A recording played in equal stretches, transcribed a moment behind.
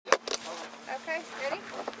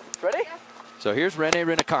So here's Rene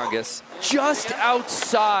Rinnekangas, just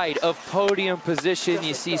outside of podium position.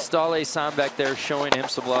 You see Ståle Sandbæk there showing him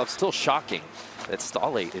some love. Still shocking that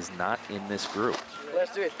Ståle is not in this group.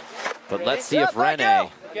 But let's see if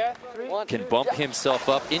Rene can bump himself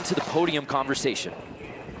up into the podium conversation.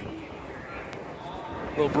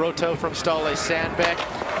 Little broto from Ståle Sandbæk.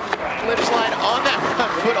 Lip slide on that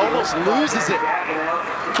front foot, almost loses it,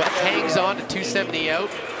 but hangs on to 270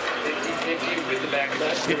 out.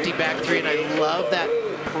 50 back three, and I love that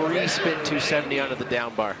pre-spin 270 onto the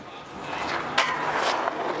down bar.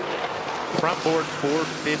 Front board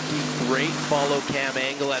 450, great follow cam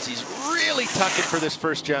angle as he's really tucking for this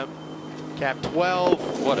first jump. Cap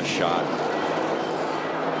 12. What a shot.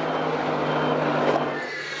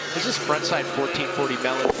 This is frontside 1440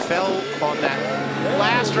 melon. Fell on that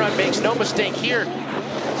last run, makes no mistake here.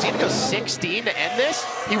 He's gonna go 16 to end this.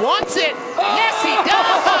 He wants it. Oh! Yes, he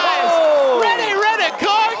does! Rene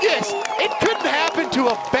Rinnekangas! It couldn't happen to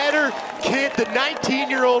a better kid, the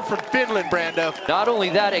 19-year-old from Finland, Brando. Not only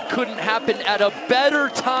that, it couldn't happen at a better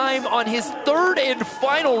time on his third and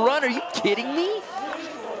final run. Are you kidding me?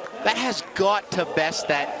 That has got to best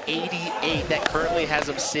that 88 that currently has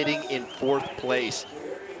him sitting in 4th place.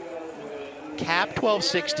 Cap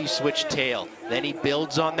 1260 switch tail. Then he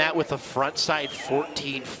builds on that with a frontside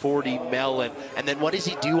 1440 melon. And then what does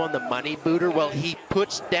he do on the money booter? Well, he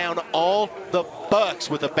puts down all the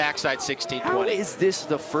bucks with a backside 1620. How is this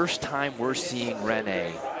the first time we're seeing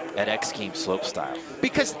Rene at X Games Slopestyle?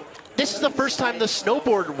 Because this is the first time the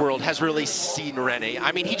snowboard world has really seen Rene.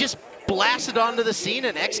 I mean, he just blasted onto the scene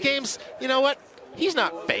in X Games. You know what? He's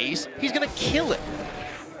not phased. He's going to kill it.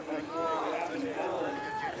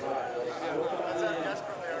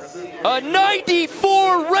 A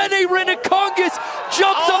 94 Rene Rinnekangas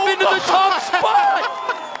jumps up into the top spot.